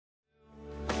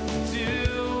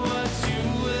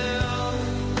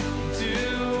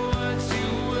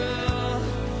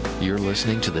You're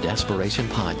listening to the Desperation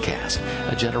Podcast,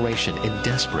 a generation in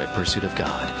desperate pursuit of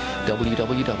God.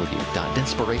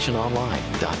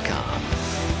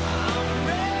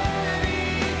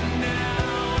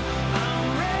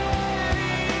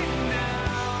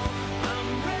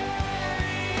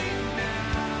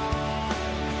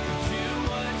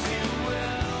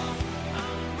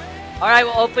 All right,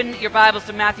 we'll open your Bibles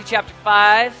to Matthew chapter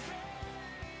 5.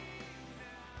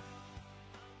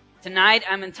 Tonight,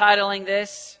 I'm entitling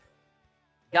this,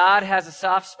 God Has a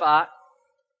Soft Spot.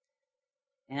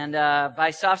 And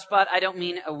by soft spot, I don't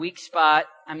mean a weak spot.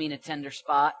 I mean a tender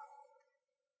spot.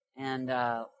 And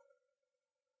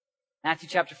Matthew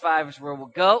chapter 5 is where we'll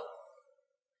go.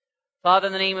 Father,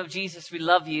 in the name of Jesus, we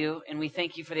love you, and we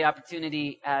thank you for the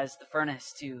opportunity as the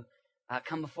furnace to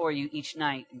come before you each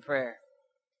night in prayer.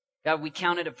 God, we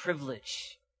count it a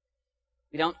privilege.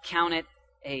 We don't count it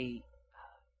a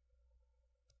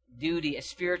duty, a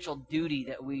spiritual duty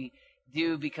that we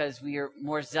do because we are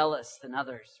more zealous than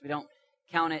others. We don't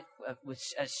count it with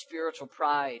a spiritual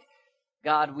pride.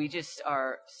 God, we just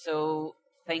are so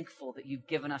thankful that you've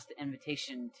given us the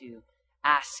invitation to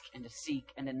ask and to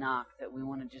seek and to knock, that we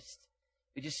want to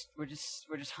we're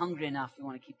just hungry enough. We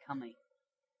want to keep coming.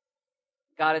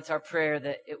 God, it's our prayer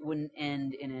that it wouldn't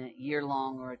end in a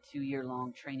year-long or a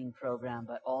 2-year-long training program,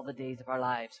 but all the days of our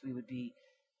lives we would be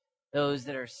those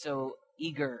that are so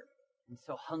eager and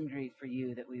so hungry for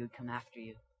you that we would come after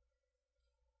you.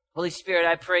 Holy Spirit,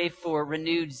 I pray for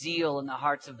renewed zeal in the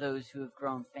hearts of those who have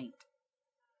grown faint.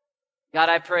 God,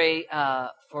 I pray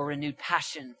for renewed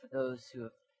passion for those who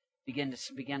have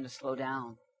begun to slow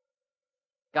down.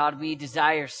 God, we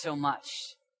desire so much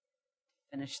to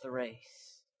finish the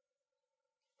race,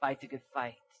 fight the good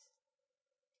fight,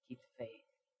 keep the faith.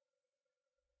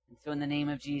 And so in the name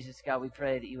of Jesus, God, we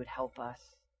pray that you would help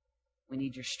us. We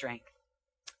need your strength.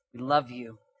 We love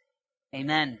you.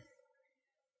 Amen.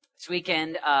 This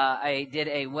weekend, I did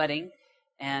a wedding,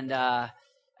 and at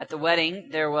the wedding,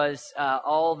 there was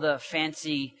all the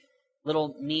fancy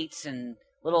little meats and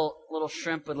little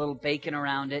shrimp with little bacon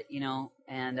around it,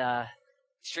 and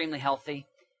extremely healthy,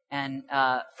 and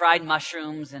fried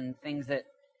mushrooms and things that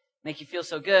make you feel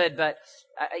so good. But,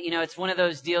 it's one of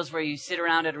those deals where you sit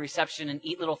around at a reception and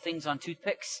eat little things on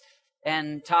toothpicks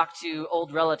and talk to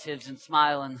old relatives and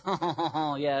smile and,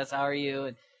 oh, yes, how are you?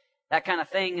 And that kind of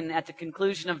thing. And at the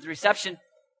conclusion of the reception,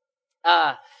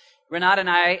 Renata and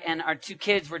I and our 2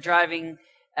 kids were driving,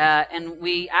 and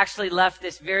we actually left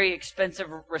this very expensive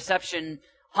reception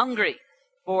hungry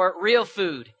for real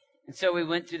food. And so we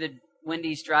went through the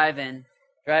Wendy's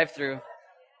drive-through.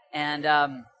 And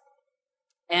our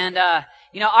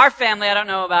family, I don't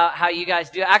know about how you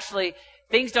guys do. Actually,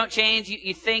 things don't change.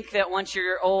 You think that once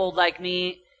you're old like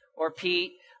me or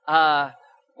Pete,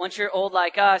 once you're old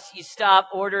like us, you stop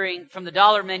ordering from the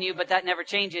dollar menu, but that never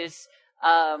changes.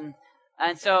 And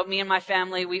so me and my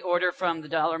family, we order from the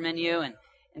dollar menu. And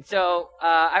so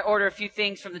I order a few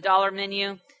things from the dollar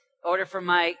menu, order for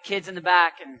my kids in the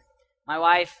back and my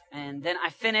wife. And then I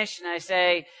finish and I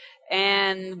say,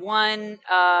 and one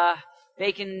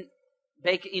bacon,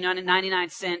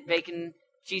 99-cent bacon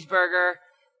cheeseburger,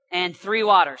 and 3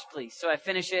 waters, please. So I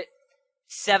finish it,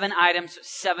 7 items,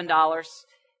 $7.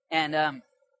 And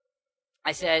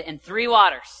I said, and 3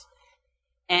 waters.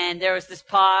 And there was this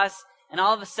pause, and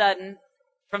all of a sudden,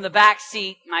 from the back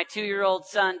seat, my 2-year-old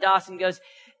son, Dawson, goes,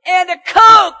 and a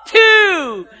Coke,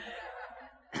 too!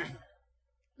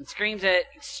 And screams it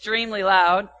extremely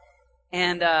loud,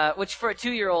 and which for a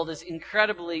 2-year-old is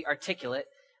incredibly articulate.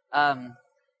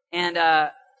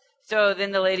 So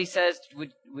then the lady says,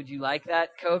 would you like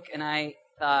that Coke? And I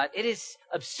thought, it is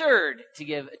absurd to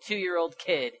give a 2-year-old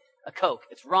kid a Coke.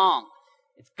 It's wrong.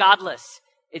 It's godless.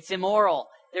 It's immoral.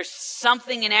 There's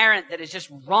something inerrant that is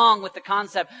just wrong with the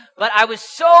concept. But I was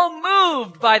so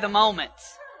moved by the moment.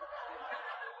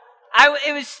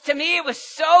 To me, it was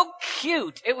so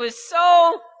cute. It was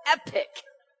so epic.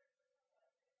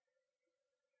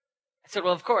 I said,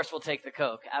 well, of course we'll take the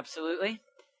Coke. Absolutely.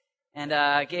 And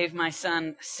I gave my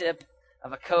son a sip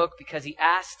of a Coke because he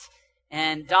asked.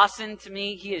 And Dawson, to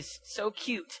me, he is so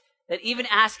cute that even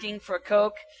asking for a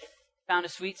Coke found a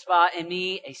sweet spot in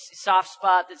me, a soft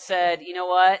spot that said, you know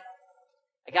what?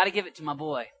 I got to give it to my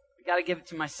boy. I got to give it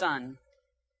to my son.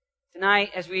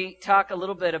 Tonight, as we talk a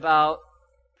little bit about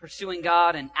pursuing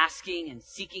God and asking and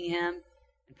seeking Him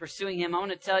and pursuing Him, I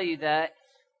want to tell you that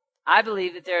I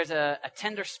believe that there's a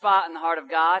tender spot in the heart of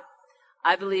God.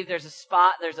 I believe there's a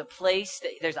spot, there's a place,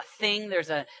 there's a thing,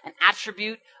 there's an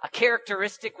attribute, a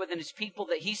characteristic within His people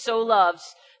that He so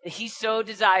loves, that He so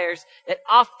desires, that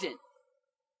often,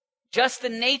 just the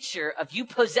nature of you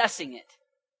possessing it,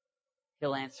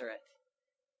 He'll answer it.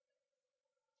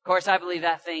 Of course, I believe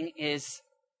that thing is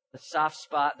the soft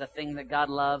spot, the thing that God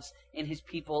loves in his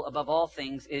people above all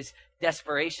things is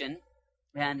desperation.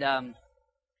 And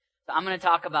so I'm going to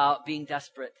talk about being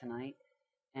desperate tonight.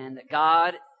 And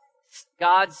God's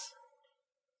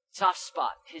soft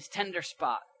spot, his tender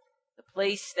spot, the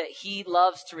place that he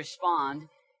loves to respond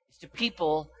is to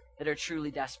people that are truly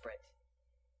desperate.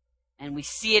 And we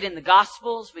see it in the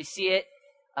Gospels. We see it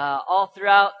all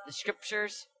throughout the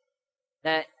Scriptures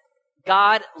that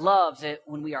God loves it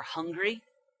when we are hungry,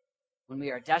 when we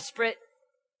are desperate,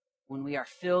 when we are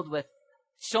filled with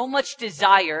so much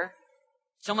desire,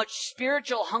 so much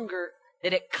spiritual hunger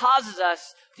that it causes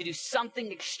us to do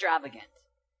something extravagant.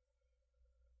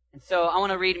 And so I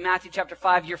want to read Matthew chapter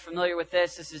 5. You're familiar with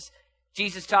this. This is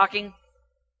Jesus talking.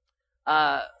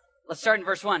 Let's start in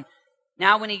verse 1.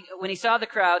 Now when he saw the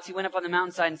crowds, he went up on the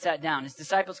mountainside and sat down. His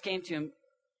disciples came to him,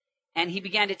 and he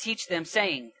began to teach them,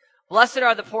 saying, Blessed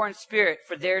are the poor in spirit,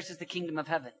 for theirs is the kingdom of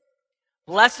heaven.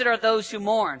 Blessed are those who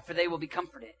mourn, for they will be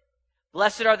comforted.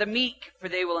 Blessed are the meek, for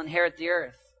they will inherit the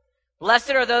earth.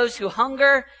 Blessed are those who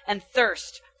hunger and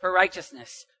thirst for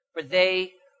righteousness, for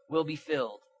they will be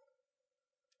filled.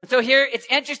 And so here it's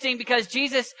interesting because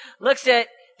Jesus looks at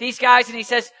these guys and he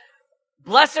says,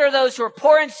 Blessed are those who are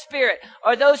poor in spirit,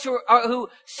 or those who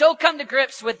so come to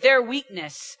grips with their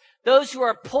weakness, those who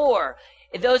are poor,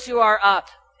 those who are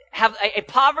have a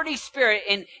poverty spirit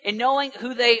in knowing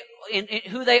who they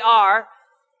are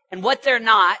and what they're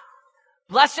not.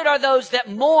 Blessed are those that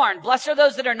mourn. Blessed are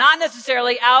those that are not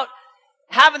necessarily out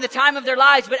having the time of their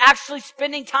lives, but actually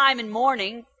spending time in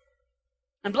mourning.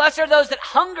 And blessed are those that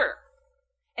hunger.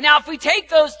 And now if we take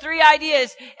those three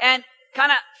ideas and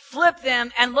kind of flip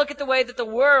them and look at the way that the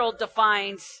world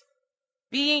defines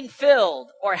being filled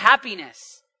or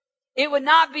happiness, it would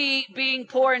not be being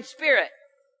poor in spirit.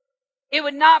 It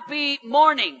would not be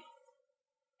mourning.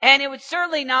 And it would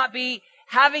certainly not be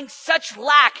having such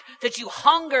lack that you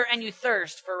hunger and you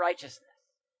thirst for righteousness.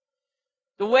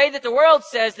 The way that the world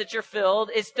says that you're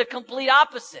filled is the complete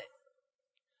opposite.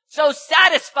 So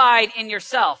satisfied in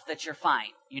yourself that you're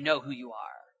fine. You know who you are.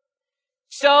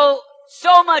 So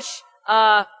much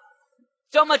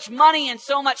money and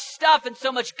so much stuff and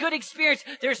so much good experience.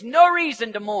 There's no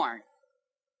reason to mourn.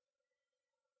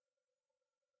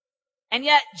 And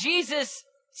yet Jesus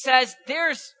says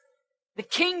there's the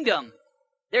kingdom.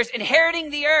 There's inheriting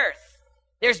the earth.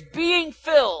 There's being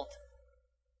filled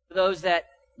for those that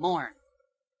mourn,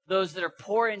 those that are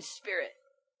poor in spirit,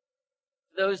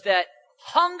 those that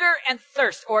hunger and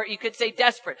thirst, or you could say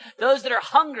desperate, those that are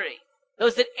hungry,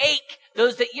 those that ache,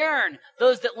 those that yearn,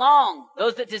 those that long,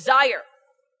 those that desire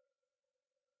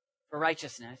for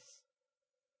righteousness,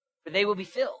 for they will be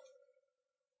filled.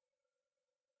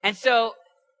 And so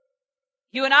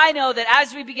you and I know that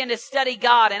as we begin to study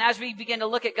God and as we begin to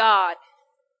look at God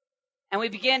and we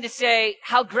begin to say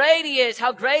how great he is,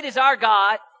 how great is our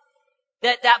God,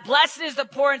 that blessed is the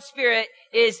poor in spirit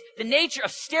is the nature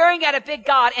of staring at a big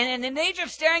God. And in the nature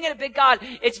of staring at a big God,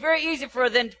 it's very easy for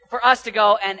us to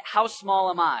go, and how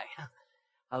small am I?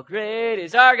 How great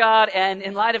is our God? And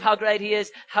in light of how great he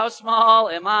is, how small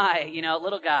am I? You know,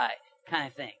 little guy kind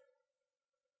of thing.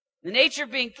 The nature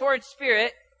of being poor in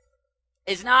spirit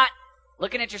is not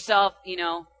looking at yourself,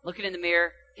 looking in the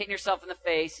mirror, hitting yourself in the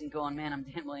face and going, man, I'm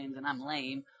Dan Williams and I'm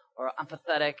lame, or I'm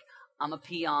pathetic, I'm a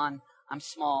peon, I'm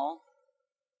small.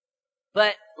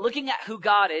 But looking at who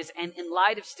God is, and in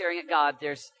light of staring at God,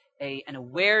 there's an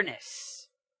awareness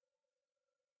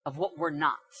of what we're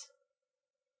not.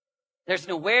 There's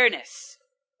an awareness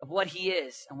of what he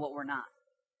is and what we're not.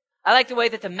 I like the way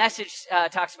that the Message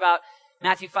talks about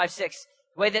Matthew 5:6.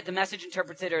 The way that the Message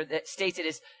interprets it, or that states it,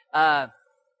 is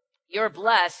you're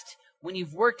blessed when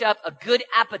you've worked up a good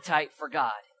appetite for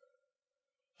God.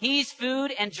 He's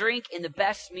food and drink in the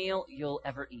best meal you'll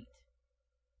ever eat.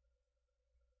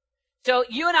 So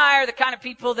you and I are the kind of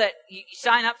people that you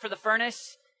sign up for the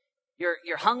furnace.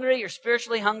 You're hungry. You're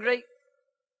spiritually hungry.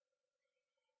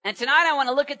 And tonight I want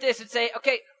to look at this and say,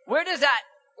 okay, where does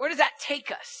that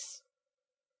take us?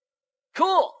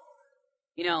 Cool.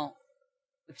 We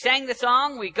sang the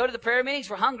song. We go to the prayer meetings.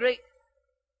 We're hungry.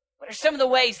 What are some of the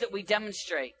ways that we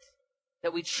demonstrate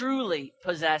that we truly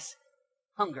possess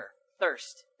hunger,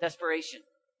 thirst, desperation,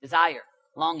 desire,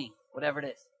 longing, whatever it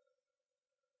is?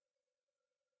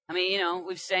 I mean,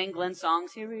 we've sang Glenn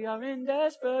songs. Here we are in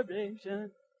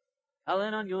desperation,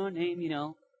 calling on your name.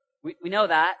 We know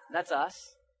that. That's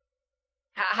us.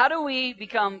 How do we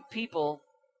become people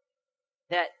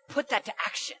that put that to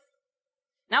action?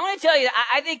 Now, I want to tell you,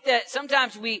 I think that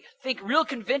sometimes we think real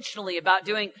conventionally about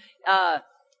doing,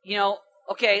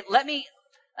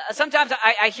 sometimes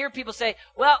I hear people say,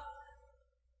 well,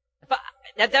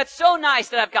 that's so nice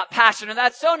that I've got passion, or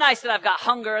that's so nice that I've got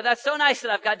hunger, or that's so nice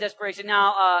that I've got desperation.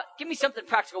 Now, give me something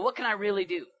practical. What can I really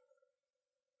do?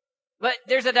 But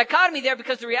there's a dichotomy there,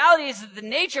 because the reality is that the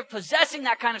nature of possessing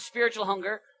that kind of spiritual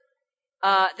hunger,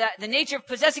 that the nature of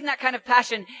possessing that kind of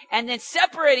passion, and then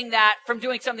separating that from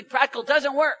doing something practical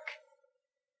doesn't work.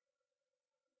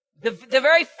 The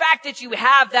very fact that you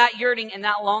have that yearning and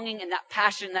that longing and that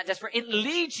passion and that desperation, it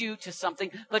leads you to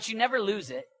something, but you never lose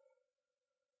it.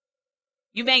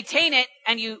 You maintain it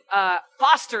and you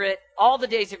foster it all the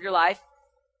days of your life.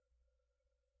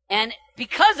 And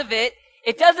because of it,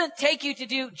 it doesn't take you to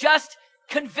do just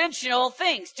conventional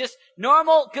things, just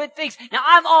normal good things. Now,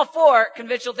 I'm all for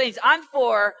conventional things. I'm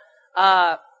for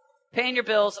paying your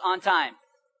bills on time.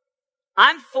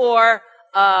 I'm for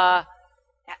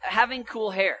having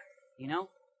cool hair.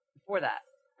 For that.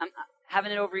 I'm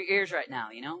having it over your ears right now,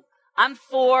 I'm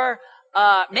for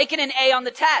making an A on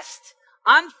the test.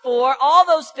 I'm for all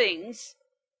those things.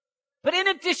 But in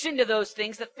addition to those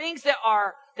things, the things that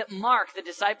mark the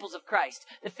disciples of Christ,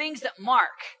 the things that mark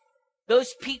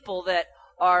those people that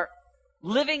are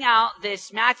living out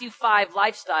this Matthew 5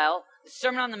 lifestyle, the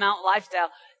Sermon on the Mount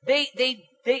lifestyle, they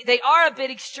are a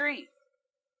bit extreme.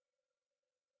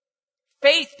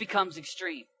 Faith becomes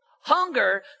extreme.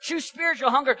 Hunger, true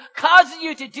spiritual hunger, causes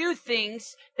you to do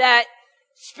things that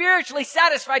spiritually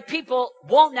satisfied people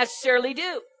won't necessarily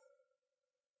do.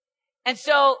 And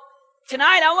so,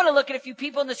 tonight I want to look at a few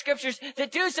people in the scriptures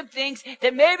that do some things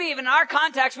that maybe even in our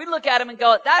context, we look at them and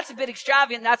go, that's a bit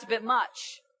extravagant, that's a bit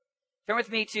much. Turn with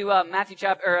me to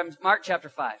Mark chapter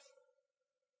 5.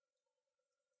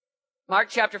 Mark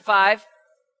chapter 5.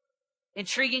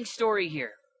 Intriguing story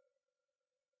here.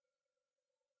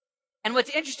 And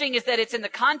what's interesting is that it's in the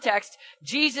context,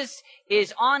 Jesus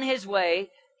is on his way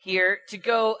here to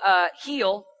go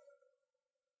heal,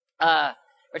 or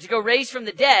to go raise from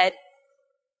the dead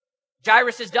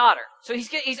Jairus' daughter. So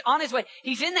he's on his way.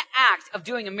 He's in the act of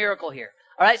doing a miracle here.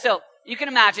 All right, so you can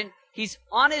imagine he's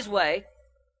on his way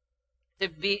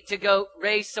to go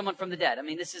raise someone from the dead. I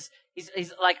mean,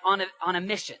 he's like on a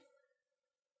mission.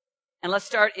 And let's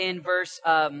start in verse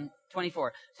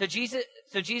 24. So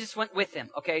Jesus went with him.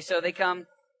 Okay, so they come.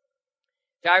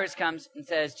 Jairus comes and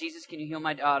says, Jesus, can you heal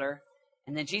my daughter?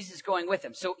 And then Jesus is going with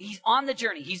him. So he's on the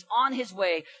journey. He's on his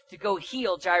way to go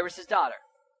heal Jairus' daughter.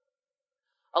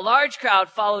 A large crowd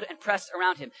followed and pressed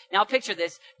around him. Now picture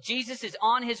this. Jesus is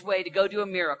on his way to go do a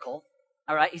miracle.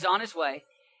 All right, he's on his way.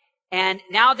 And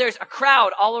now there's a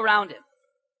crowd all around him.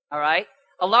 All right,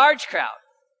 a large crowd.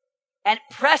 And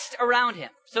pressed around him.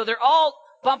 So they're all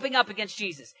bumping up against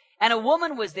Jesus. And a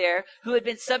woman was there who had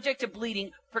been subject to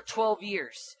bleeding for 12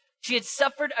 years. She had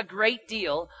suffered a great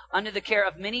deal under the care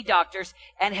of many doctors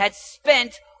and had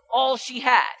spent all she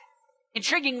had.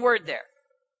 Intriguing word there.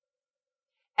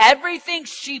 Everything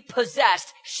she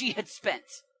possessed, she had spent.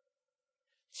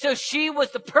 So she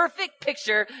was the perfect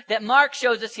picture that Mark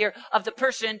shows us here of the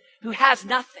person who has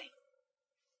nothing.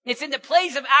 It's in the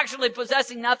place of actually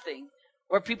possessing nothing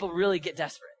where people really get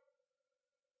desperate.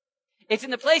 It's in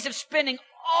the place of spending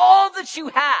all that you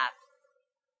have.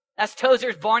 That's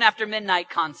Tozer's Born After Midnight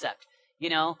concept.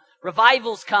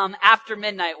 Revivals come after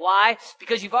midnight. Why?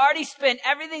 Because you've already spent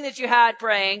everything that you had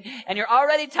praying, and you're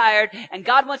already tired, and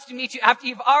God wants to meet you after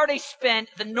you've already spent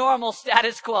the normal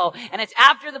status quo. And it's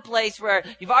after the place where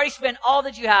you've already spent all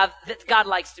that you have that God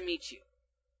likes to meet you.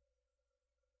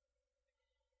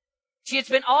 She had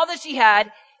spent all that she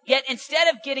had, yet instead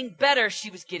of getting better, she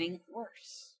was getting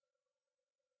worse.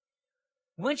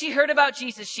 When she heard about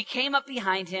Jesus, she came up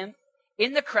behind him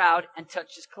in the crowd and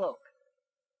touched his cloak.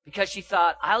 Because she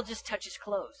thought, I'll just touch his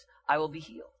clothes. I will be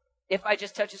healed. If I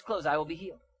just touch his clothes, I will be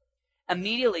healed.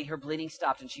 Immediately her bleeding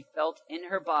stopped and she felt in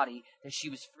her body that she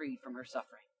was freed from her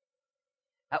suffering.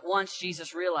 At once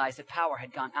Jesus realized that power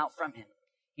had gone out from him.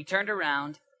 He turned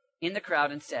around in the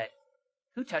crowd and said,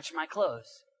 who touched my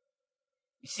clothes?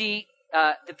 You see,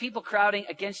 the people crowding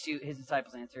against you, his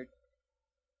disciples answered.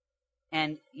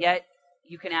 And yet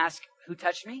you can ask, who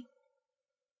touched me?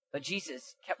 But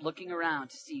Jesus kept looking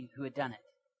around to see who had done it.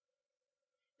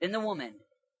 Then the woman,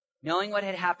 knowing what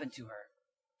had happened to her,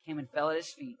 came and fell at his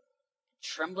feet,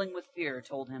 trembling with fear,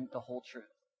 told him the whole truth.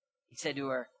 He said to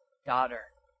her, daughter,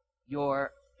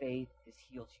 your faith has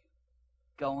healed you.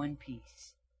 Go in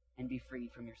peace and be freed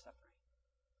from your suffering.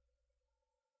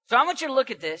 So I want you to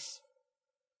look at this.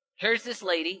 Here's this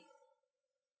lady.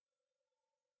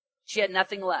 She had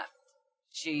nothing left.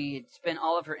 She had spent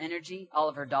all of her energy, all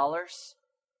of her dollars,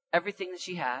 everything that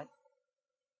she had.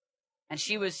 And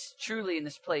she was truly in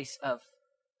this place of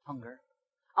hunger.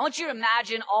 I want you to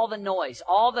imagine all the noise,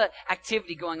 all the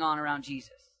activity going on around Jesus.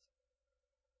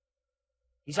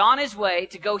 He's on his way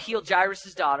to go heal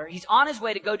Jairus' daughter. He's on his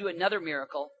way to go do another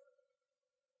miracle.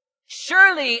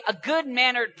 Surely a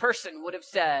good-mannered person would have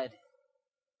said,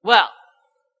 well,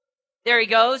 there he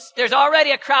goes. There's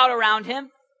already a crowd around him.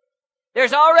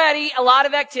 There's already a lot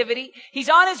of activity. He's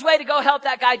on his way to go help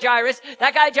that guy Jairus.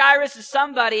 That guy Jairus is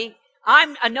somebody.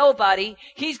 I'm a nobody.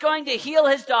 He's going to heal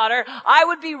his daughter. I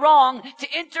would be wrong to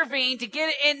intervene, to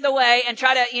get in the way and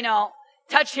try to,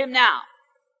 touch him now.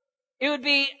 It would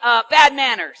be bad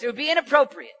manners. It would be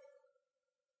inappropriate.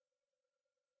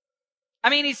 I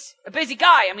mean, he's a busy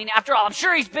guy. I mean, after all, I'm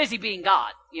sure he's busy being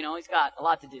God. He's got a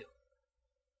lot to do.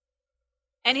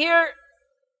 And here,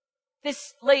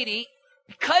 this lady,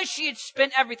 because she had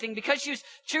spent everything, because she was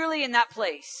truly in that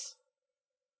place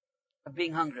of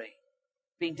being hungry,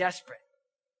 being desperate,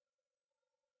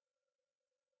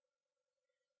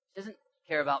 she doesn't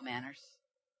care about manners.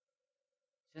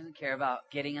 She doesn't care about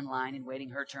getting in line and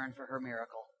waiting her turn for her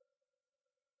miracle.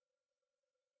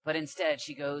 But instead,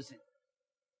 she goes and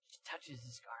she touches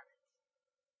his garment.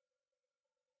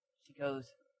 She goes,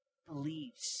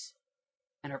 believes.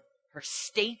 And her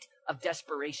state of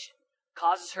desperation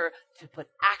causes her to put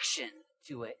action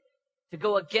to it, to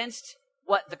go against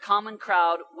what the common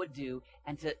crowd would do,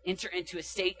 and to enter into a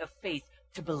state of faith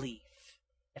to believe.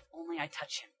 If only I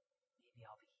touch him, maybe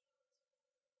I'll be healed.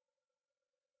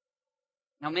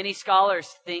 Now, many scholars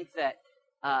think that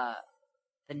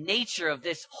the nature of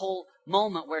this whole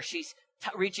moment where she's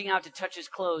reaching out to touch his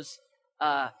clothes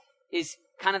is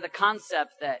kind of the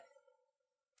concept that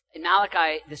in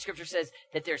Malachi, the scripture says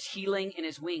that there's healing in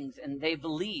his wings, and they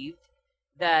believed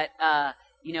that,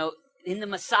 in the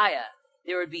Messiah,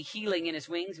 there would be healing in his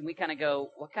wings, and we kind of go,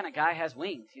 what kind of guy has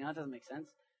wings? It doesn't make sense.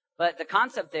 But the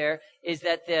concept there is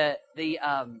that they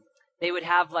would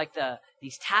have like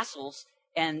these tassels,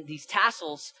 and these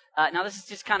tassels, now this is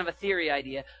just kind of a theory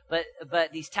idea,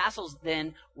 but these tassels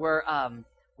then were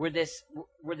this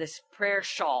prayer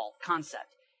shawl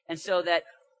concept. And so that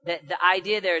the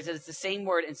idea there is that it's the same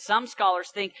word, and some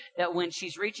scholars think that when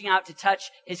she's reaching out to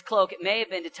touch his cloak, it may have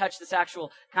been to touch this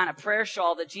actual kind of prayer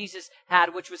shawl that Jesus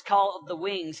had, which was called the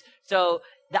wings. So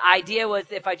the idea was,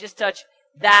 if I just touch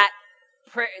that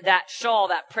shawl,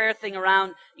 that prayer thing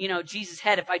around, Jesus'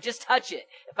 head, if I just touch it,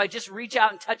 if I just reach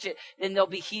out and touch it, then there'll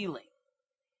be healing.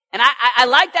 And I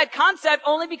like that concept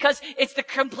only because it's the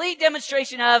complete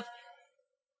demonstration of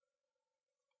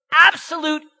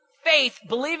absolute faith,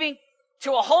 believing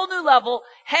to a whole new level.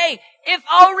 Hey, if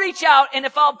I'll reach out and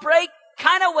if I'll break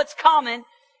kind of what's common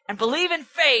and believe in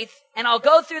faith, and I'll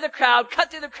go through the crowd, cut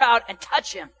through the crowd and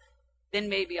touch him, then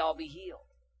maybe I'll be healed.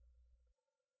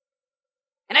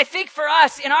 And I think for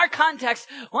us, in our context,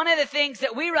 one of the things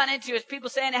that we run into is people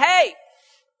saying, hey,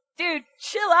 dude,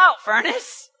 chill out,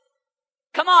 Furnace.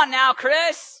 Come on now,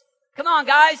 Chris. Come on,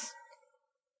 guys.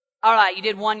 All right, you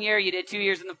did 1 year, you did 2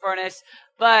 years in the furnace,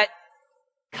 but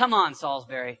come on,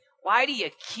 Salisbury. Why do you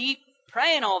keep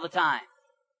praying all the time?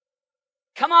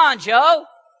 Come on, Joe.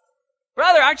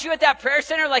 Brother, aren't you at that prayer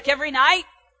center like every night?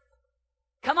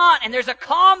 Come on. And there's a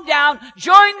calm down,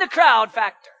 join the crowd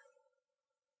factor.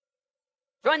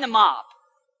 Join the mob.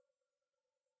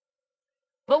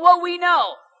 But what we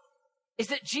know is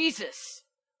that Jesus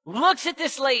looks at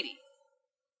this lady.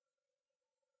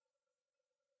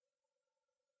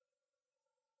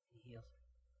 He heals her.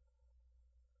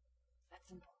 That's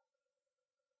simple.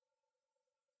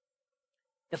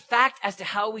 The fact as to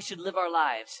how we should live our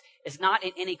lives is not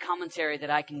in any commentary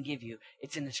that I can give you.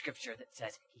 It's in the scripture that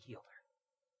says he healed her.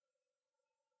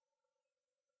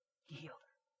 He healed her.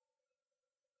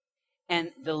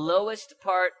 And the lowest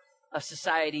part of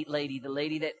society lady, the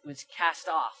lady that was cast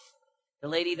off, the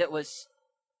lady that was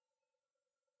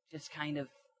just kind of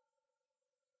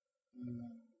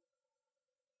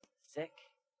sick,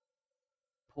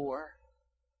 poor,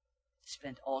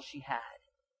 spent all she had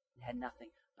and had nothing.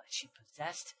 But she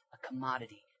possessed a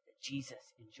commodity that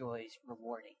Jesus enjoys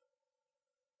rewarding.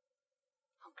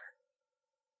 Hunger,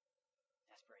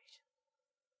 desperation,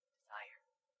 desire.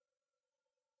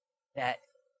 That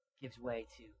gives way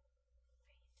to faith.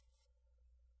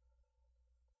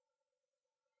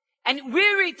 And we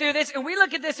read through this and we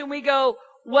look at this and we go,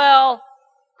 well,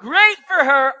 great for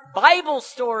her, Bible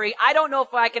story. I don't know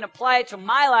if I can apply it to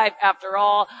my life after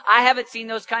all. I haven't seen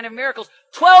those kind of miracles.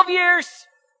 12 years.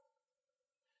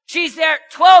 She's there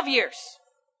 12 years.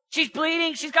 She's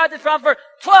bleeding. She's got this problem for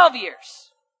 12 years.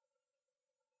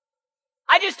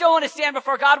 I just don't want to stand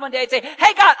before God one day and say,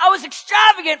 hey God, I was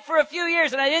extravagant for a few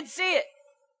years and I didn't see it.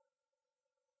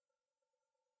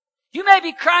 You may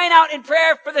be crying out in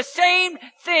prayer for the same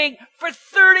thing for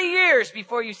 30 years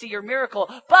before you see your miracle.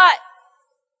 But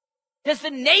does the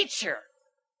nature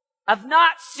of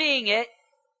not seeing it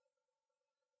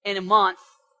in a month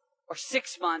or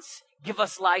 6 months give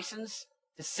us license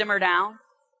to simmer down?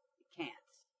 It can't.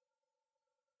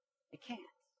 It can't.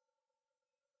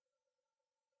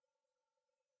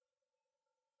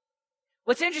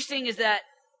 What's interesting is that,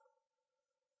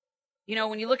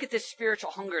 when you look at this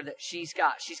spiritual hunger that she's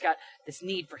got this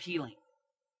need for healing.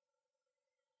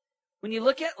 When you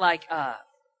look at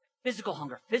physical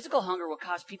hunger will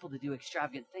cause people to do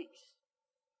extravagant things.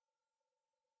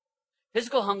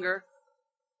 Physical hunger,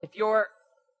 if you're,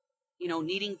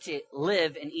 needing to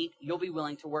live and eat, you'll be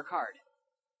willing to work hard.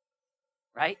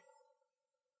 Right?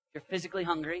 You're physically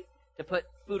hungry to put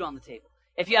food on the table.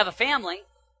 If you have a family,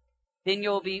 then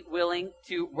you'll be willing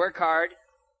to work hard,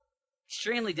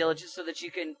 extremely diligent, so that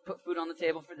you can put food on the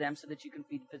table for them so that you can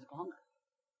feed the physical hunger.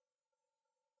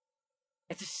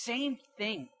 It's the same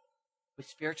thing with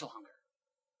spiritual hunger.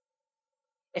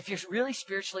 If you're really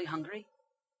spiritually hungry,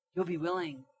 you'll be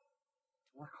willing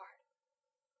to work hard.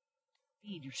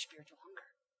 Feed your spiritual hunger.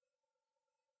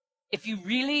 If you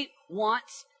really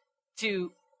want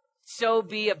to so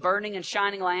be a burning and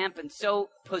shining lamp and so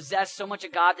possess so much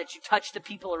of God that you touch the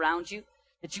people around you,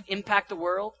 that you impact the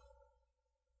world,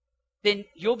 then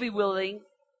you'll be willing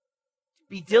to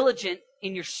be diligent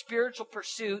in your spiritual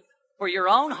pursuit for your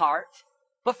own heart,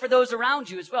 but for those around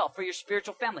you as well, for your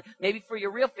spiritual family. Maybe for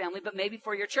your real family, but maybe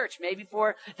for your church, maybe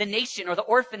for the nation or the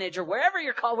orphanage or wherever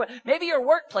you're called, maybe your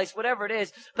workplace, whatever it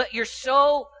is. But you're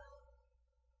so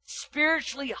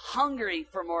spiritually hungry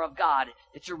for more of God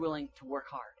that you're willing to work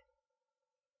hard.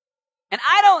 And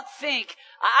I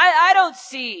don't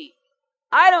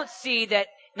see that,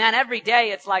 man, every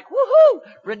day it's like, woohoo,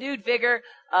 renewed vigor,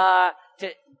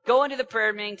 to go into the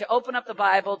prayer meeting, to open up the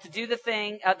Bible, to do the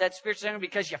thing that's spiritual hunger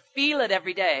because you feel it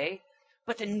every day.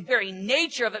 But the very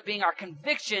nature of it being our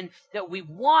conviction that we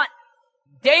want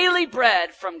daily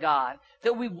bread from God,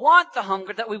 that we want the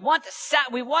hunger, that we want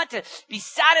to be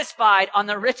satisfied on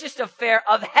the richest of fare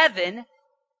of heaven,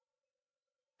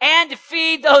 and to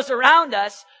feed those around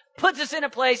us, puts us in a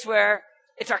place where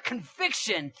it's our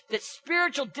conviction that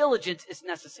spiritual diligence is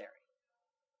necessary.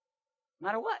 No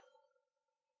matter what.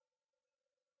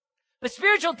 But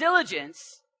spiritual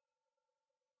diligence,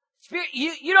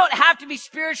 you don't have to be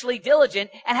spiritually diligent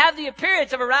and have the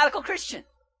appearance of a radical Christian.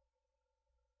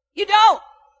 You don't.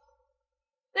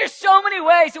 There's so many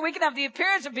ways that we can have the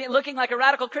appearance of looking like a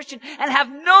radical Christian and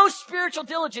have no spiritual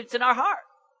diligence in our heart.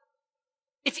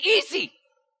 It's easy.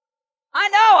 I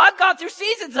know, I've gone through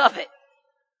seasons of it.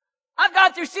 I've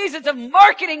gone through seasons of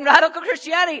marketing radical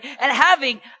Christianity and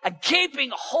having a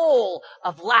gaping hole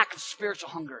of lack of spiritual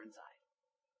hunger inside.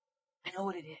 I know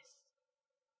what it is.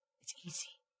 It's easy.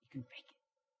 You can fake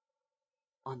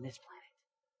it on this planet.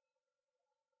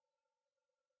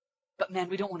 But man,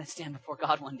 we don't want to stand before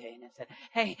God one day and have said,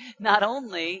 hey, not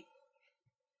only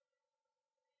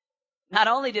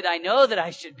did I know that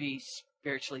I should be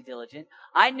spiritually diligent,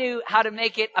 I knew how to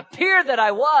make it appear that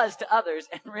I was to others,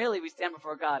 and really we stand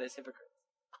before God as hypocrites.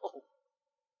 Oh,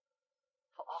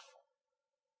 how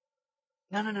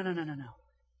awful. No.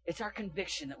 It's our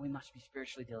conviction that we must be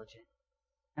spiritually diligent.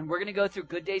 And we're going to go through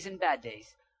good days and bad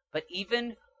days. But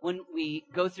even when we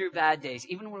go through bad days,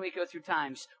 even when we go through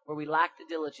times where we lack the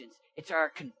diligence, it's our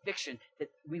conviction that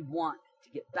we want to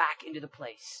get back into the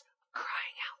place of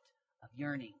crying out, of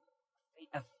yearning,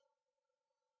 of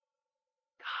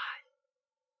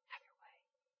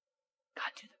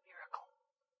God, do the miracle.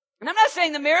 And I'm not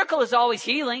saying the miracle is always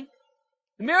healing.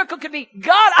 The miracle could be,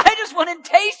 God, I just want to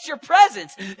taste your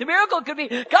presence. The miracle could be,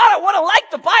 God, I want to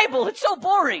like the Bible. It's so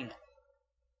boring.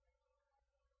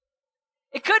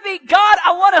 It could be, God,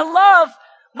 I want to love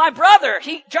my brother.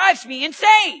 He drives me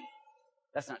insane.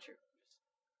 That's not true.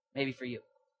 Maybe for you.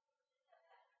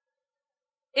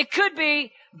 It could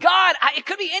be, God, it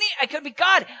could be,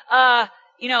 God,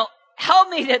 help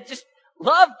me to just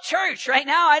love church. Right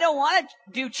now, I don't want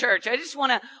to do church. I just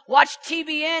want to watch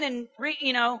TBN and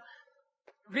read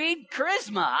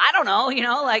Charisma. I don't know,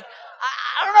 I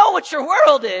don't know what your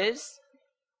world is.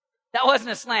 That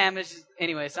wasn't a slam.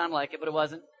 Anyway, it sounded like it, but it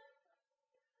wasn't.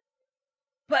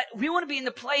 But we want to be in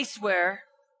the place where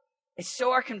it's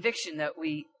so our conviction that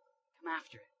we come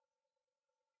after it.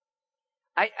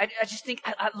 I just think,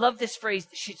 I love this phrase,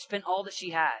 that she'd spent all that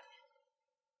she had.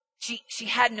 She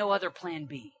had no other plan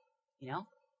B.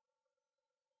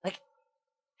 Like,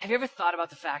 have you ever thought about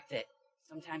the fact that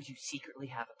sometimes you secretly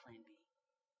have a plan B?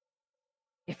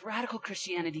 If radical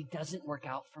Christianity doesn't work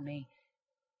out for me,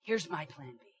 here's my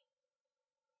plan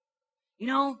B.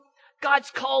 God's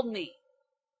called me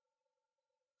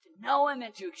to know Him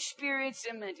and to experience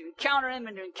Him and to encounter Him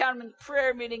and to encounter Him in the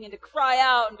prayer meeting and to cry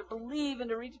out and to believe and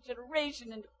to reach a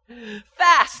generation and to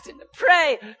fast and to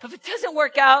pray. But if it doesn't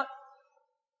work out,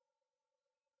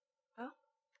 well,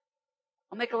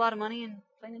 I'll make a lot of money and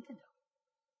play Nintendo.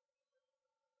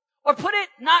 Or put it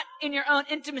not in your own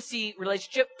intimacy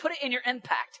relationship, put it in your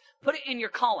impact. Put it in your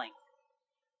calling.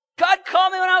 God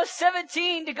called me when I was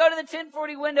 17 to go to the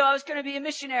 1040 window. I was going to be a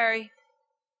missionary.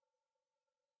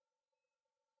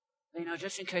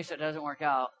 Just in case that doesn't work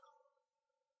out,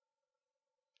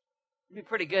 I'd be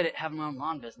pretty good at having my own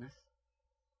lawn business.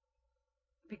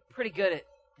 I'd be pretty good at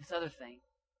this other thing.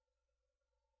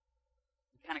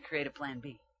 Kind of create a plan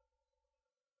B.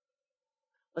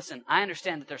 Listen, I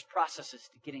understand that there's processes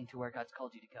to getting to where God's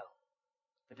called you to go.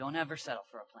 But don't ever settle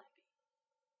for a plan B.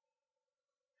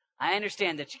 I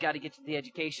understand that you got to get to the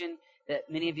education, that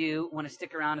many of you want to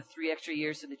stick around 3 extra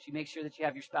years so that you make sure that you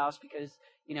have your spouse because,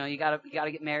 you got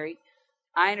to get married.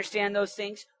 I understand those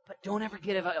things, but don't ever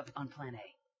give up on plan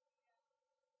A.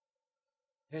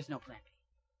 There's no plan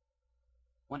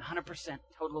B. 100%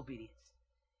 total obedience.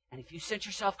 And if you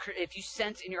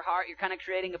sense in your heart you're kind of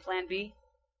creating a plan B,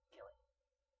 kill it.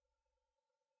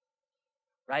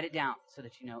 Write it down so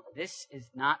that you know this is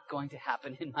not going to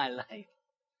happen in my life.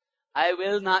 I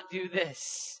will not do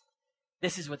this.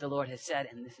 This is what the Lord has said,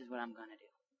 and this is what I'm going to do.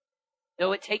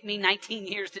 Though it take me 19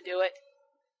 years to do it,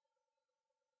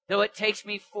 though it takes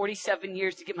me 47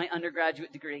 years to get my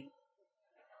undergraduate degree,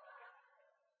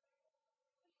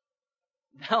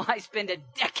 though I spend a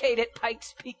decade at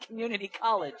Pikes Peak Community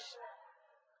College.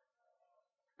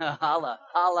 Holla.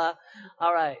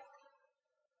 All right.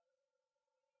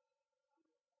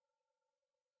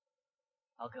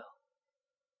 I'll go.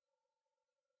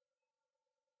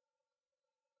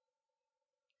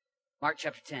 Mark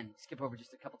chapter 10. Skip over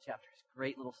just a couple chapters.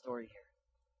 Great little story here.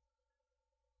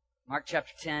 Mark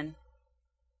chapter 10,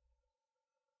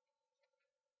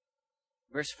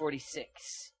 verse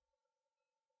 46.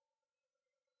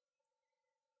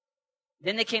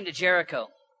 Then they came to Jericho.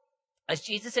 As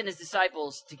Jesus and his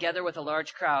disciples, together with a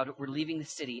large crowd, were leaving the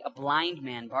city, a blind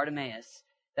man, Bartimaeus,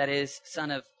 that is,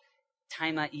 son of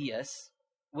Timaeus,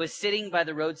 was sitting by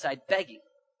the roadside begging.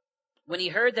 When he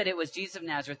heard that it was Jesus of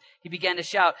Nazareth, he began to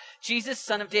shout, "Jesus,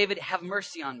 Son of David, have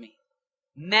mercy on me."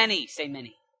 Many, say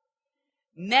many.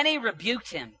 Many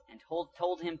rebuked him and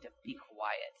told him to be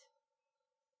quiet.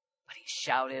 But he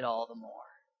shouted all the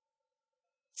more,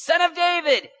 "Son of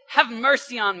David, have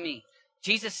mercy on me."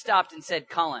 Jesus stopped and said,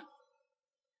 "Call him."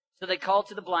 So they called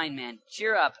to the blind man,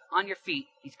 "Cheer up, on your feet,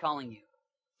 he's calling you."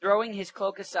 Throwing his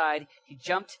cloak aside, he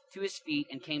jumped to his feet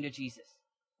and came to Jesus.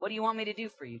 "What do you want me to do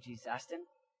for you?" Jesus asked him.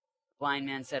 The blind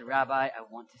man said, "Rabbi, I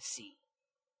want to see."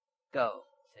 "Go,"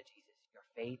 said Jesus, "your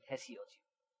faith has healed you."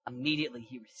 Immediately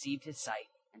he received his sight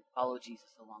and followed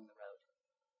Jesus along the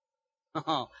road.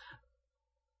 Oh,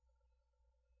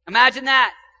 imagine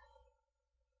that.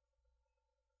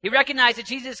 He recognized that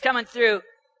Jesus is coming through.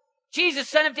 "Jesus,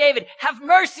 Son of David, have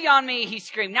mercy on me," he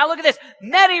screamed. Now look at this.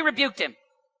 Many rebuked him.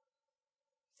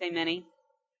 Say many.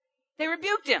 They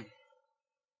rebuked him.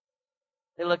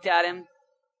 They looked at him.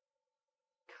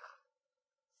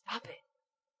 Stop it.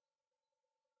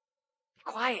 Be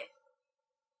quiet.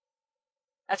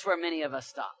 That's where many of us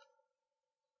stop.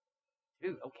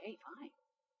 Dude, okay, fine.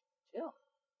 Chill.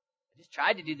 I just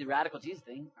tried to do the radical Jesus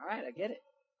thing. All right, I get it.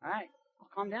 All right, I'll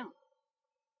calm down.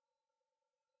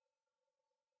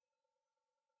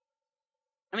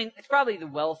 I mean, it's probably the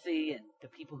wealthy and the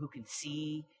people who can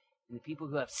see and the people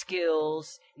who have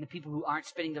skills and the people who aren't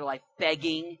spending their life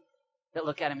begging that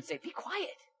look at him and say, "Be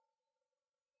quiet."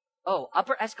 Oh,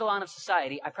 upper echelon of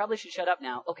society. I probably should shut up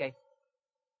now. Okay.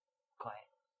 Quiet.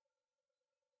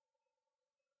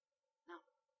 No.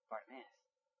 Bartimaeus.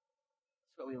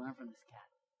 That's what we learn from this cat.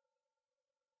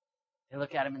 They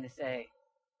look at him and they say,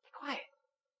 "Be quiet.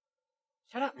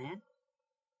 Shut up, man."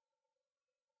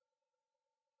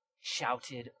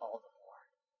 Shouted all the more.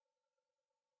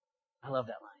 I love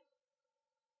that line.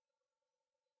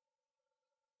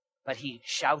 But he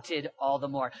shouted all the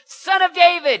more, "Son of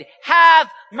David,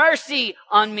 have mercy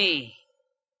on me."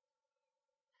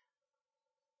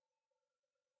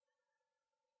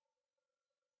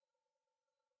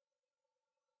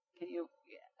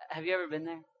 Have you ever been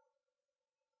there?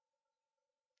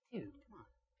 Dude, come on.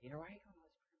 Peter, why are you going to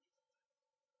whisper?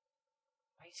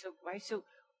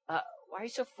 Why are you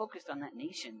so focused on that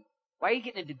nation? Why are you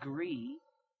getting a degree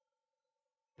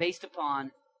based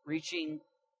upon reaching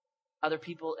other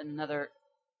people in another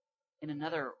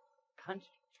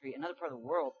country, another part of the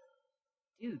world?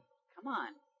 Dude, come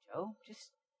on, Joe.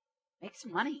 Just make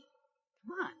some money.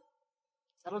 Come on.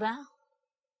 Settle down.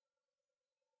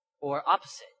 Or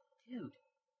opposite. dude,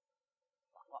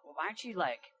 why aren't you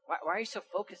like, why are you so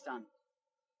focused on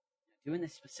doing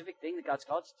this specific thing that God's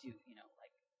called you to?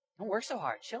 Like, don't work so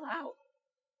hard. Chill out.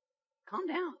 Calm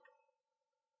down.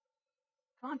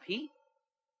 Come on, Pete.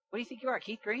 What do you think you are,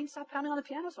 Keith Green? Stop pounding on the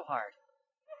piano so hard.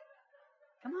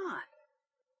 Come on.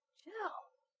 Chill.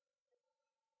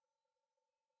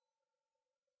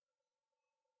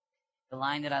 The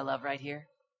line that I love right here,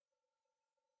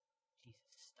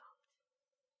 Jesus stopped.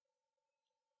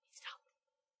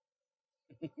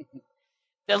 He stopped.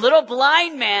 The little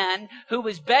blind man who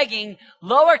was begging,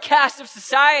 lower caste of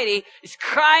society, is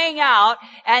crying out,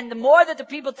 and the more that the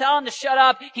people tell him to shut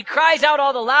up, he cries out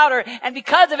all the louder, and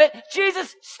because of it,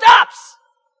 Jesus stops.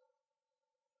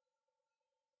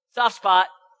 Soft spot.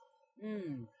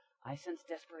 I sense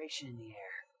desperation in the air.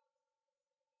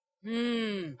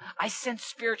 I sense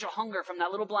spiritual hunger from that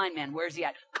little blind man. Where's he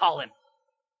at? Call him.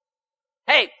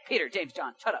 Hey, Peter, James,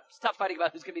 John, shut up. Stop fighting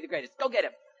about who's going to be the greatest. Go get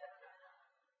him.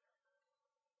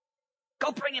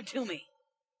 Go bring him to me.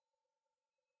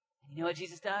 And you know what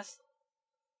Jesus does?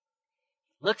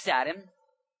 He looks at him, and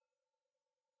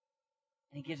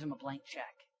he gives him a blank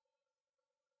check.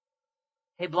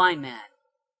 Hey, blind man.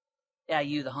 Yeah,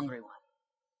 you, the hungry one.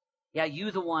 Yeah,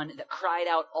 you, the one that cried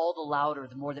out all the louder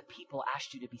the more that people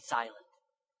asked you to be silent.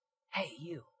 Hey,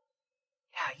 you.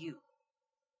 Yeah, you.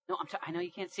 No, I know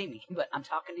you can't see me, but I'm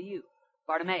talking to you.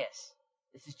 Bartimaeus,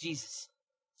 this is Jesus,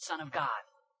 Son of God.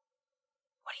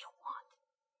 What do you want?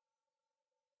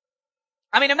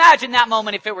 I mean, imagine that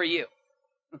moment if it were you.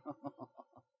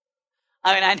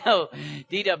 I mean, I know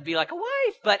Dita would be like a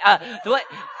wife, but what?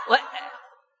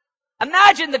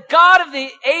 Imagine the God of the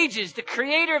ages, the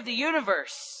creator of the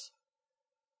universe.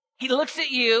 He looks at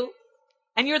you,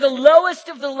 and you're the lowest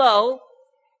of the low,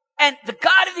 and the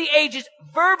God of the ages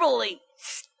verbally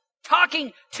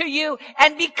talking to you,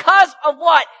 and because of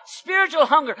what? Spiritual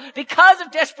hunger, because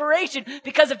of desperation,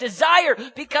 because of desire,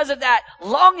 because of that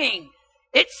longing,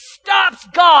 it stops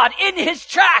God in his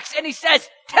tracks, and he says,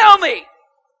 tell me,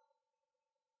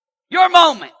 your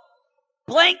moment,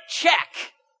 blank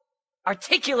check,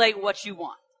 articulate what you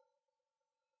want.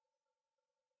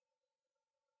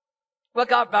 What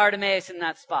got Bartimaeus in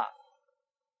that spot?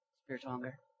 Spiritual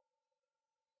hunger.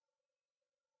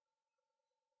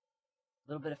 A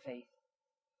little bit of faith.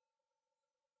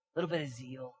 A little bit of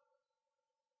zeal.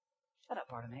 Shut up,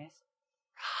 Bartimaeus.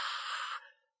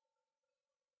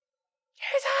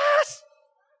 Jesus!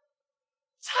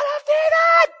 Son of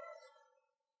David!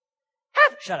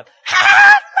 Shut up.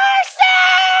 Have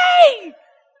mercy!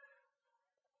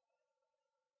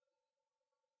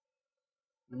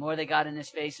 The more they got in his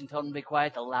face and told him to be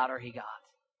quiet, the louder he got.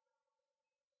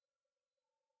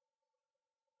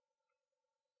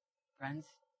 Friends,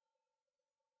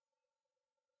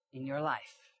 in your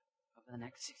life, over the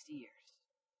next 60 years,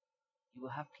 you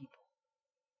will have people.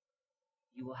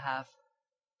 You will have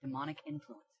demonic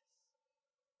influences.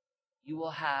 You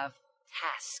will have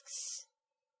tasks.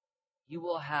 You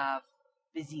will have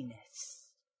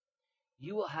busyness.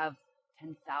 You will have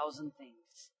 10,000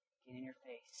 things get in your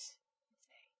face and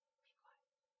say, be quiet.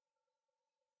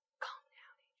 Calm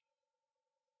down.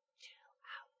 Chill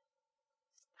out.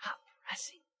 Stop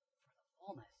pressing for the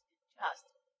fullness and just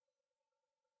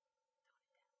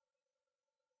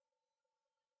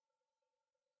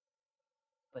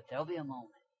but there'll be a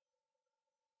moment,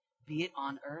 be it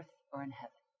on earth or in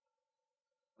heaven,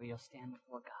 where you'll stand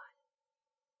before God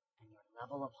and your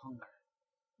level of hunger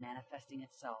manifesting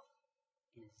itself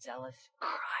in a zealous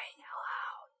crying out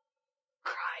loud,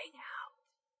 crying out,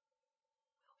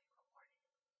 will be rewarded.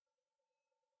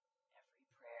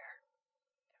 Every prayer,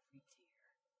 every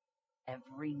tear,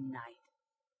 every night,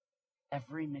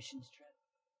 every missions trip,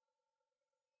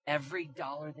 every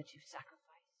dollar that you sacrifice,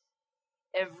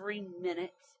 every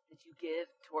minute that you give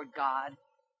toward God,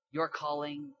 your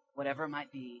calling, whatever it might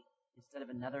be, instead of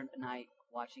another night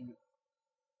watching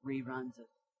reruns of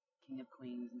King of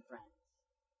Queens and Friends.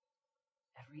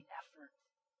 Every effort,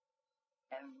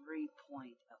 every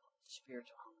point of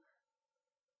spiritual hunger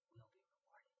will be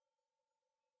rewarded.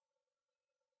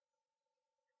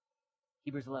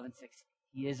 Hebrews 11:6.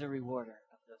 He is a rewarder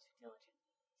of those who diligently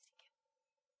seek him.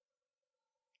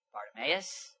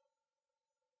 Bartimaeus,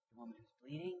 the woman who's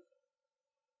bleeding.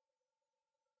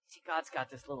 See, God's got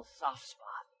this little soft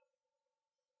spot.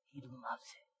 He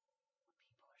loves it when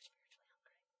people are spiritually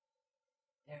hungry.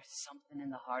 There's something in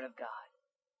the heart of God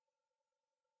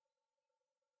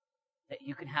that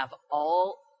you can have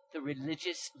all the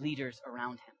religious leaders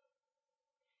around him.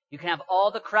 You can have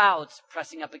all the crowds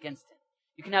pressing up against him.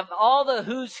 You can have all the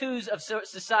who's of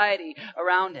society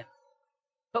around him.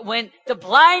 But when the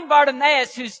blind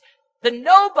Bartimaeus, who's the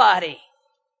nobody,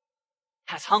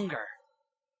 has hunger,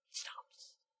 he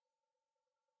stops.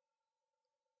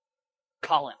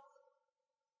 Call him.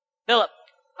 Philip,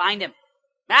 find him.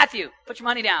 Matthew, put your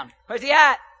money down. Where's he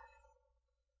at?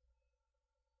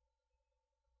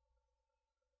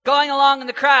 Going along in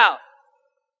the crowd.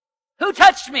 Who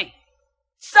touched me?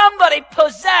 Somebody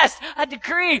possessed a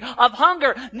degree of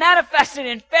hunger, manifested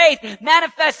in faith,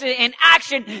 manifested in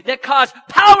action that caused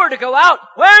power to go out.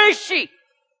 Where is she?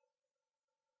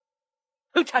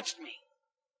 Who touched me?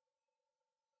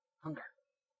 Hunger.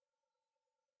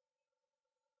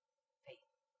 Faith.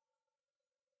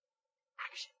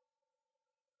 Action.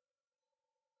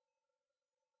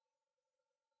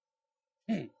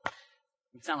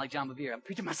 You sound like John Bevere. I'm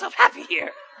preaching myself happy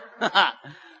here.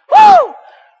 Woo!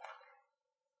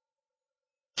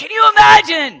 Can you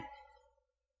imagine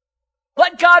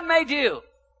what God may do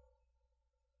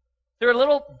through a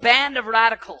little band of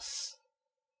radicals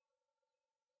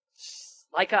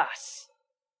like us?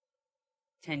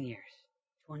 10 years,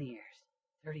 20 years,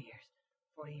 30 years,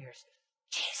 40 years.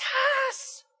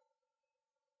 Jesus!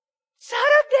 Son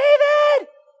of David!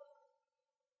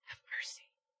 Have mercy.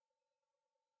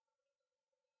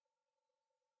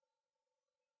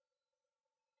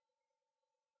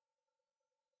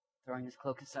 Throwing his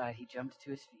cloak aside, he jumped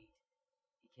to his feet.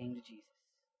 He came to Jesus.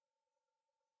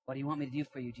 What do you want me to do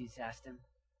for you? Jesus asked him.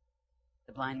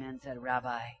 The blind man said, Rabbi,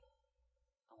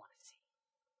 I want to see.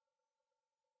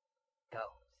 Go,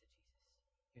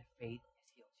 said Jesus. Your faith has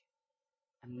healed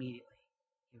you. Immediately,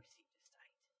 he received his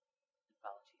sight and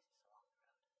followed Jesus along the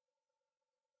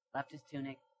road. Left his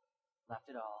tunic, left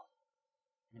it all,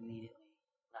 and immediately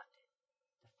left it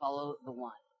to follow the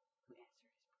one who answered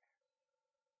his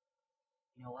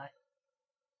prayer. You know what?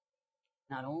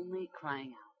 Not only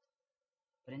crying out,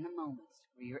 but in the moments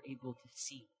where you're able to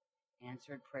see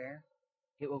answered prayer,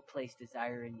 it will place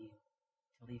desire in you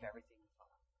to leave everything and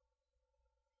follow.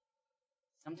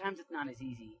 Sometimes it's not as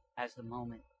easy as the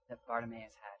moment that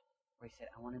Bartimaeus had, where he said,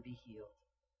 I want to be healed.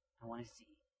 I want to see.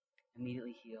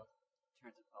 Immediately healed,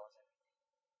 turns and follows everything.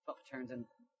 Turns and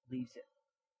leaves it.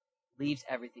 Leaves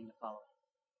everything to follow it.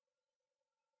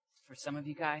 For some of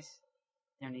you guys,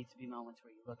 there needs to be moments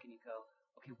where you look and you go,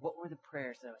 okay, what were the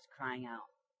prayers that I was crying out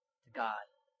to God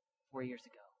 4 years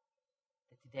ago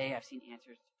that today I've seen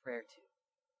answers to prayer to?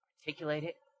 Articulate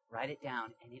it, write it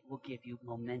down, and it will give you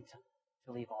momentum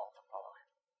to leave all to follow Him.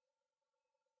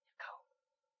 Go.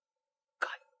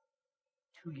 God,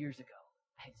 2 years ago,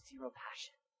 I had zero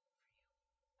passion for you,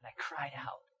 but I cried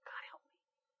out, God help me.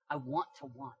 I want to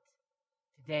want.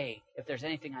 Today, if there's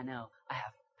anything I know, I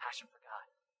have passion for God.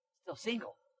 Still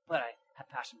single, but I have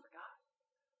passion for God.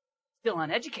 Still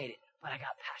uneducated, but I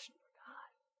got passion for God.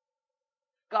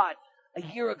 God, a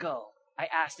year ago, I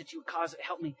asked that you would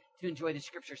help me to enjoy the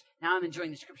Scriptures. Now I'm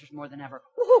enjoying the Scriptures more than ever.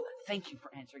 Woo-hoo! Thank you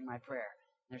for answering my prayer.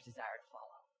 And there's desire to follow.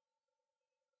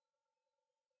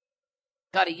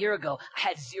 God, a year ago, I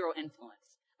had zero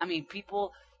influence. I mean,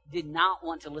 people did not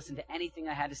want to listen to anything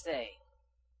I had to say.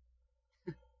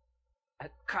 I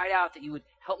cried out that you would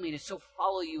help me to so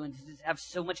follow you and to have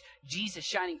so much Jesus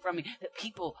shining from me that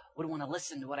people would want to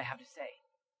listen to what I have to say.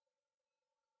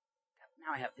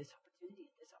 Now I have this opportunity,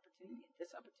 this opportunity, and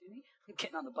this opportunity. I'm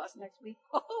getting on the bus next week.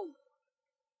 Oh,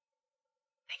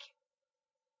 thank you.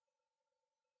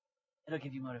 It'll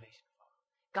give you motivation to follow.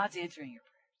 God's answering your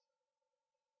prayers.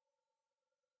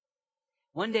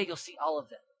 One day you'll see all of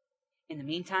them. In the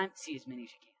meantime, see as many as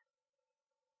you can.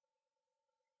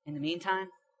 In the meantime,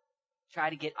 try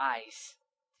to get eyes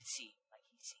to see like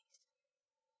He sees,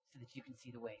 so that you can see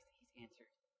the ways that He's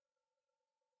answered.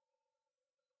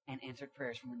 And answered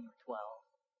prayers from when you were 12,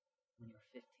 when you were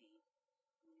 15,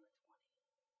 when you were 20,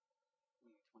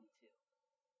 when you were 22,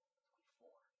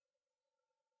 24.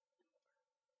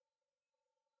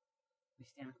 Will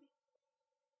you stand with me?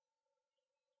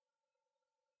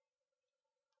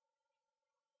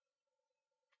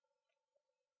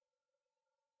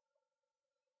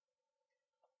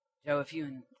 Joe, if you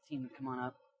and the team would come on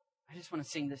up. I just want to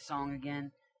sing this song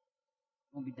again.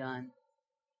 We'll be done.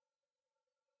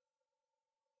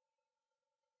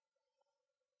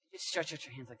 Just stretch out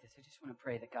your hands like this. I just want to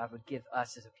pray that God would give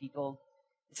us as a people.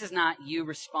 This is not you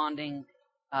responding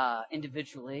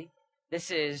individually.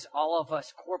 This is all of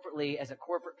us corporately as a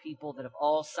corporate people that have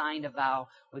all signed a vow.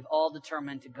 We've all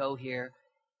determined to go here.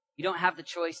 You don't have the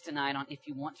choice tonight on if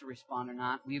you want to respond or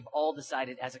not. We've all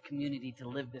decided as a community to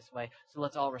live this way. So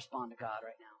let's all respond to God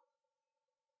right now.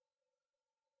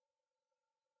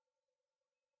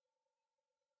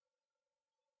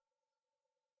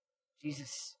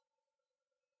 Jesus,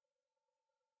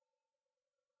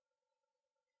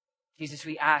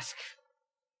 we ask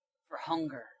for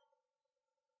hunger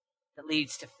that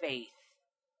leads to faith,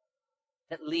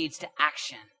 that leads to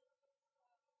action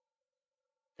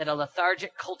that a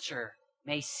lethargic culture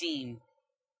may seem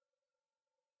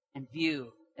and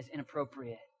view as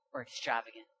inappropriate or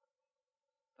extravagant.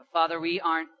 But Father, we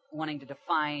aren't wanting to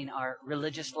define our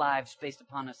religious lives based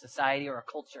upon a society or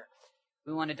a culture.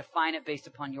 We want to define it based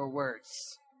upon your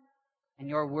words and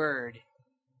your word.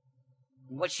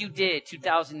 And what you did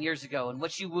 2,000 years ago and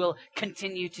what you will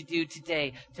continue to do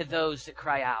today to those that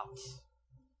cry out.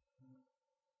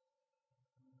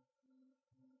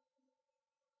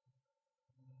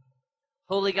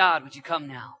 Holy God, would you come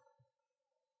now?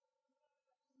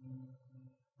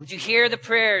 Would you hear the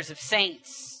prayers of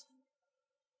saints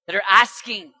that are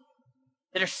asking,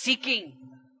 that are seeking,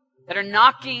 that are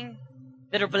knocking,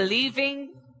 that are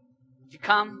believing? Would you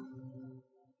come?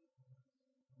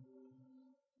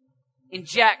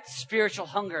 Inject spiritual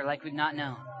hunger like we've not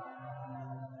known.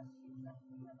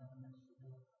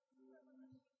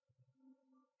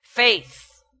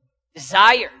 Faith,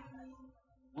 desire,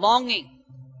 longing,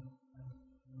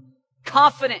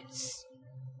 confidence.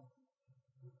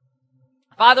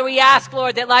 Father, we ask,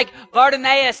 Lord, that like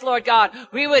Bartimaeus, Lord God,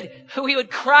 we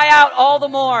would cry out all the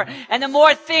more. And the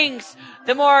more things,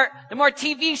 the more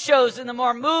TV shows and the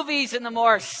more movies and the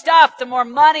more stuff, the more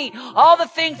money, all the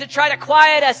things that try to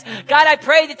quiet us. God, I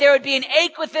pray that there would be an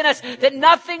ache within us, that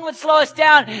nothing would slow us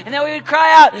down, and that we would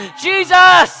cry out,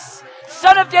 Jesus,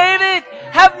 Son of David,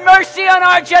 have mercy on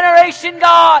our generation,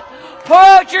 God. Pour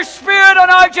out your Spirit on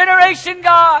our generation,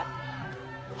 God.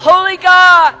 Holy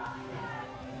God,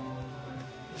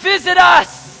 visit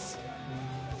us.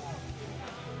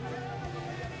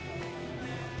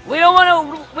 We don't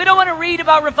want to read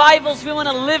about revivals. We want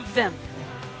to live them.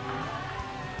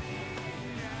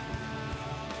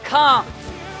 Come.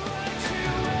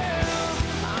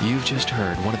 You've just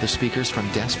heard one of the speakers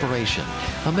from Desperation,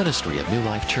 a ministry of New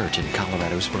Life Church in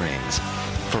Colorado Springs.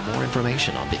 For more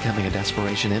information on becoming a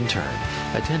Desperation intern,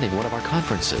 attending one of our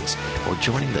conferences, or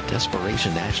joining the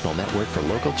Desperation National Network for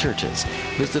local churches,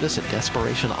 visit us at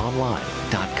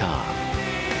desperationonline.com.